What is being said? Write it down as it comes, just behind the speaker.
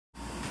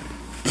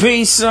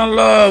Peace and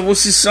love.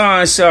 What's the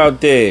science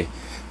out there?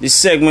 This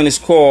segment is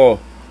called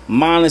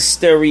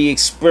Monastery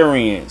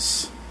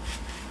Experience.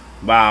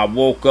 I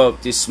woke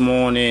up this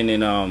morning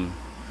and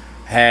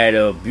had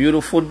a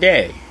beautiful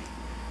day.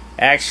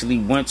 Actually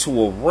went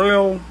to a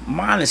real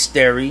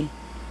monastery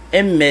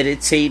and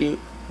meditated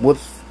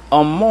with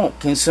a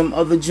monk and some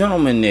other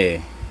gentlemen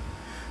there.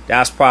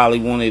 That's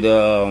probably one of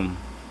the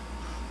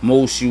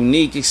most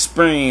unique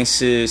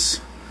experiences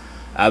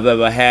I've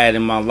ever had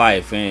in my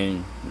life,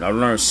 and I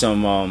learned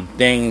some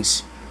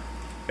things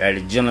that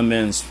the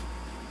gentleman's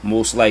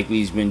most likely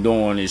he's been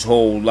doing his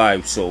whole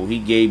life. So he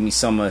gave me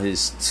some of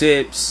his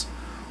tips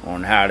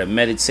on how to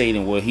meditate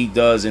and what he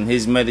does in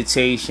his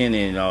meditation,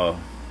 and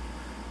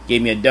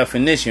gave me a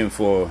definition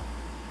for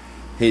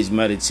his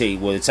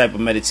the type of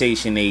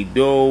meditation they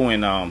do.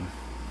 And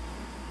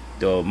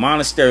the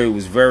monastery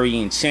was very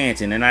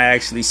enchanting, and I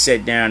actually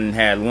sat down and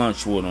had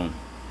lunch with him.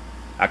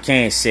 I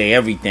can't say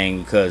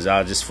everything because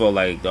I just feel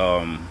like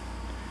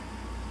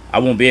I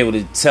won't be able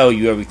to tell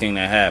you everything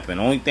that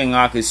happened. Only thing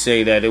I could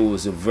say that it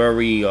was a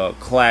very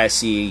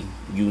classy,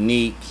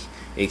 unique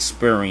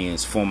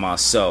experience for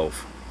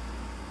myself.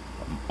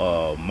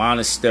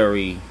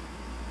 Monastery,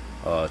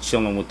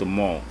 chilling with the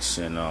monks,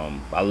 and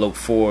I look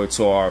forward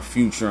to our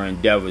future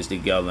endeavors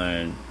together.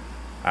 And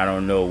I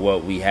don't know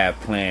what we have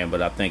planned,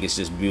 but I think it's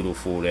just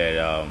beautiful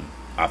that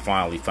I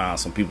finally found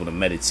some people to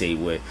meditate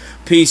with.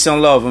 Peace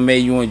and love, and may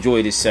you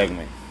enjoy this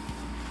segment.